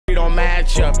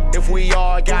match up. If we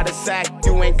all got a sack,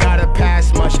 you ain't gotta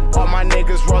pass much. All my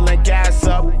niggas rolling gas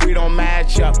up, we don't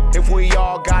match up. If we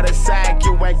all got a sack,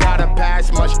 you ain't gotta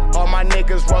pass much. All my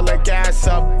niggas rolling gas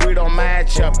up, we don't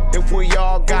match up. If we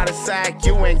all got a sack,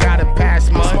 you ain't gotta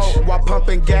pass much. Smoke while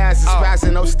pumping gas,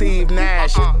 spazzing, no Steve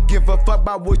Nash. Give a fuck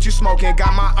about what you smoking,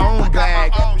 got my own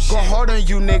bag. Go hard on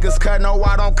you niggas, cut, no,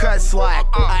 I don't cut slack.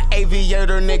 An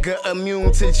aviator nigga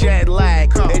immune to jet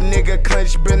lag. A nigga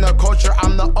Clinch been the culture,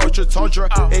 I'm the ultra tundra.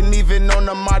 And even on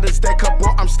the modest day couple,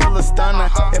 I'm still a stunner.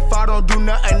 If I don't do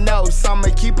nothing else, I'ma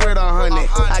keep it 100.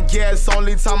 I guess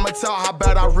only time I tell how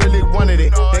bad I really wanted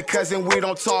it. And cousin, we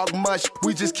don't talk much,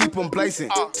 we just keep them blazing.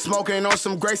 Smoking on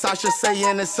some grace, I should say,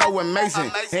 and it's so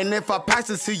amazing. And if I pass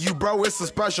it to you, bro, it's a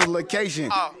special occasion.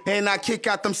 And I kick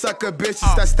out them sucker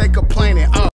bitches that stay complaining.